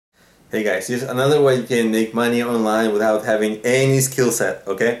Hey guys, here's another way you can make money online without having any skill set,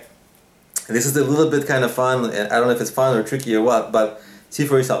 okay? This is a little bit kind of fun, and I don't know if it's fun or tricky or what, but see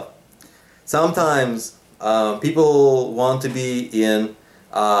for yourself. Sometimes people want to be in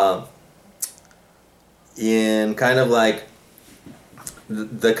kind of like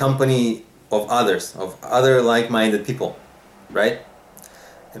the company of others, of other like-minded people, right?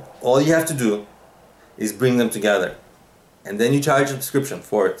 And all you have to do is bring them together, and then you charge a subscription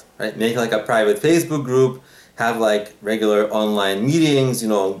for it, right? Make like a private Facebook group, have like regular online meetings, you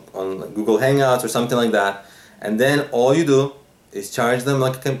know, on Google Hangouts or something like that, and then all you do is charge them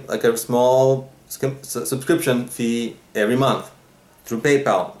like a small subscription fee every month through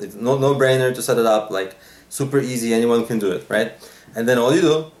PayPal. It's no-brainer to set it up, like super easy, anyone can do it, right? And then all you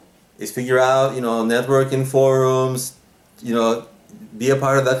do is figure out, you know, networking forums, you know, be a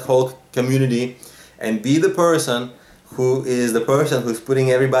part of that whole community, and be the person who's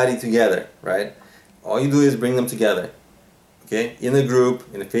putting everybody together, right? All you do is bring them together, okay? In a group,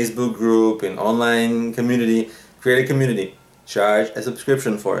 in a Facebook group, in online community, create a community, charge a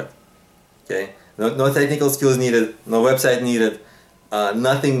subscription for it, okay? No technical skills needed, no website needed,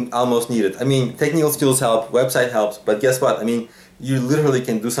 nothing almost needed. I mean, technical skills help, website helps, but guess what? I mean, you literally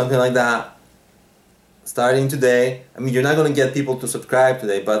can do something like that starting today. I mean, you're not going to get people to subscribe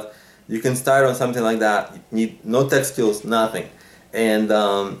today, but you can start on something like that. You need no tech skills, nothing. And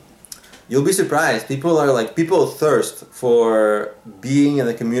you'll be surprised. People thirst for being in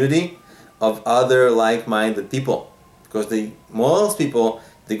a community of other like-minded people. Because most people,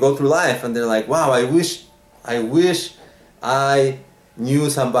 they go through life and they're like, wow, I wish I knew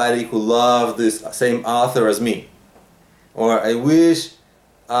somebody who loved this same author as me. Or I wish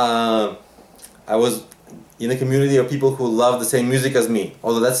I was in a community of people who love the same music as me,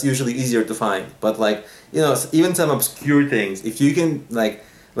 although that's usually easier to find. But like, you know, even some obscure things, if you can, like,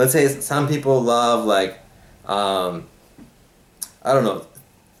 let's say some people love like, I don't know,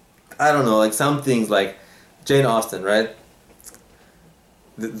 like some things like Jane Austen, right?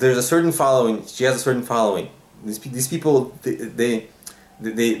 There's a certain following, she has a certain following. These people,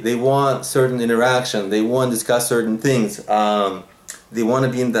 they want certain interaction, they want to discuss certain things, they want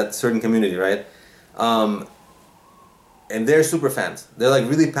to be in that certain community, right? And they're super fans. They're like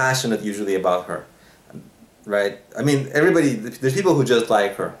really passionate usually about her, right? I mean, there's people who just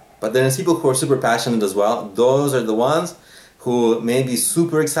like her, but there's people who are super passionate as well. Those are the ones who may be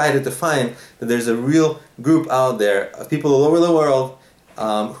super excited to find that there's a real group out there of people all over the world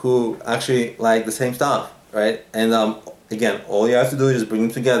who actually like the same stuff, right? And again, all you have to do is just bring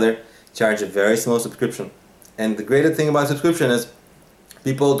them together, charge a very small subscription. And the great thing about subscription is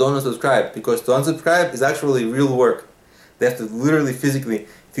people don't unsubscribe, because to unsubscribe is actually real work. They have to literally physically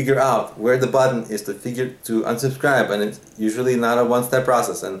figure out where the button is to unsubscribe, and it's usually not a one-step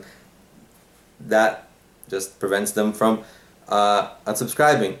process, and that just prevents them from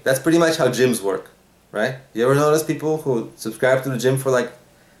unsubscribing. That's pretty much how gyms work, right? You ever notice people who subscribe to the gym for like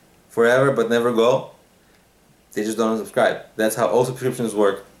forever but never go? They just don't unsubscribe. That's how all subscriptions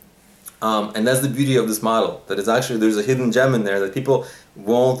work. And that's the beauty of this model, that is actually, there's a hidden gem in there that people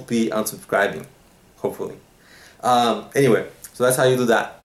won't be unsubscribing, hopefully. Anyway, so that's how you do that.